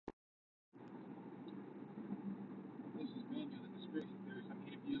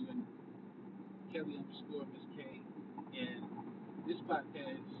underscore Miss K, and this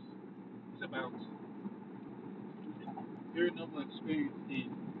podcast is about paranormal experience in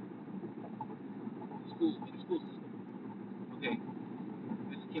the school system. Okay,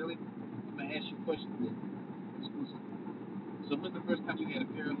 Miss Kelly, I'm gonna ask you a question about the school system. So, when's the first time you had a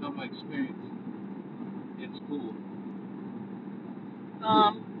paranormal experience in school?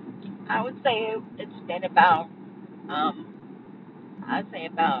 I would say it's been about, um, I'd say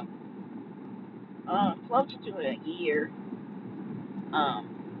about close to a year.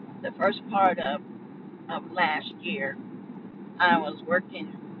 The first part of last year, I was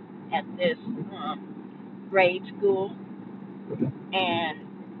working at this grade school, and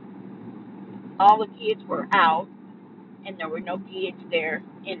all the kids were out, and there were no kids there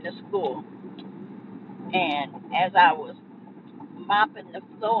in the school. And as I was mopping the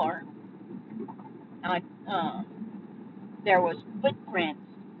floor, I, there was footprints,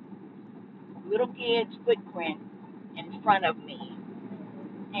 little kids' footprints in front of me,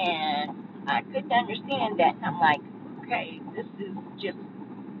 and I couldn't understand that. And I'm like, okay, this is just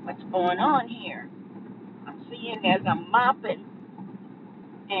what's going on here. I'm seeing as I'm mopping,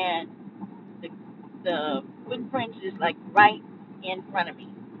 and the the footprints is like right in front of me.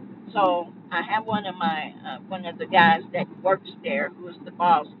 So I have one of the guys that works there, who's the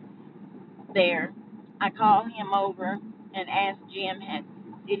boss there. I called him over and asked Jim,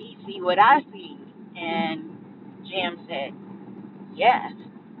 did he see what I see? And Jim said yes.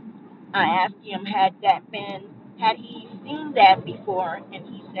 I asked him, had he seen that before? And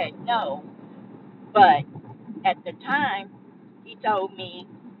he said no. But at the time, he told me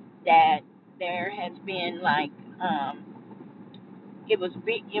that there has been like, it was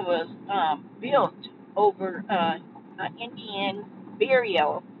built over an Indian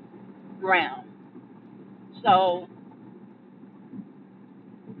burial ground. So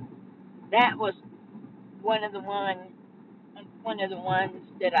that was one of the one one of the ones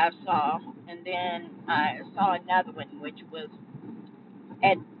that I saw, and then I saw another one, which was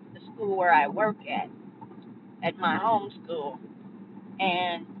at the school where I work at my home school,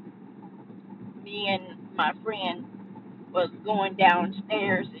 and me and my friend was going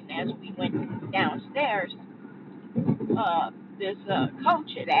downstairs, and as we went downstairs, uh, this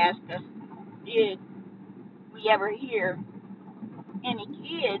coach had asked us, did we ever hear any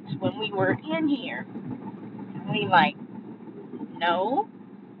kids when we were in here? And we like, no.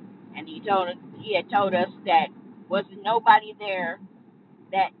 And he had told us that wasn't nobody there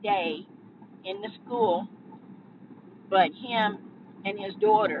that day in the school but him and his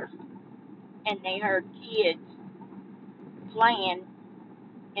daughter, and they heard kids playing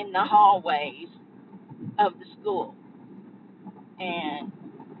in the hallways of the school. And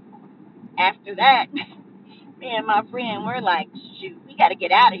after that, me and my friend were like, shoot, we got to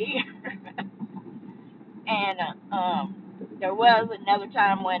get out of here. And there was another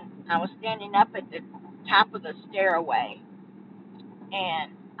time when I was standing up at the top of the stairway,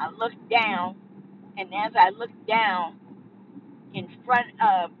 and I looked down, and as I looked down, in front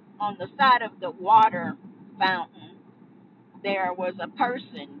of, on the side of the water fountain, there was a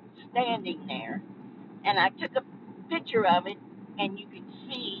person standing there. And I took a picture of it, and you could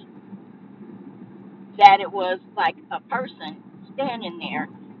see that it was like a person standing there.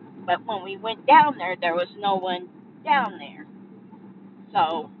 But when we went down there, there was no one down there.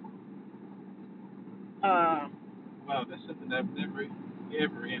 So, um, Wow, that's something I've never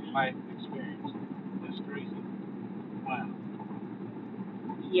ever in life experienced. That's crazy. Wow.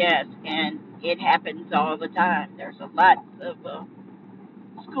 yes, and it happens all the time. There's a lot of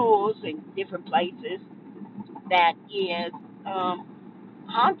schools and different places that is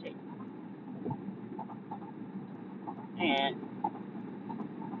haunted. And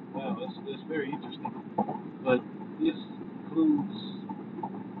Wow, that's very interesting. But this concludes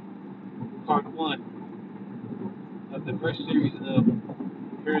part one of the first series of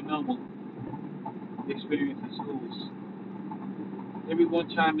paranormal experience in schools. Everyone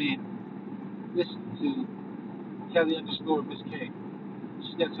chime in. Listen to Kelly underscore Miss K.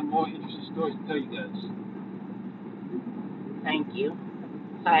 She's got some more interesting stories to tell you guys. thank you.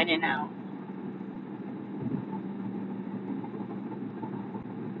 Signing out.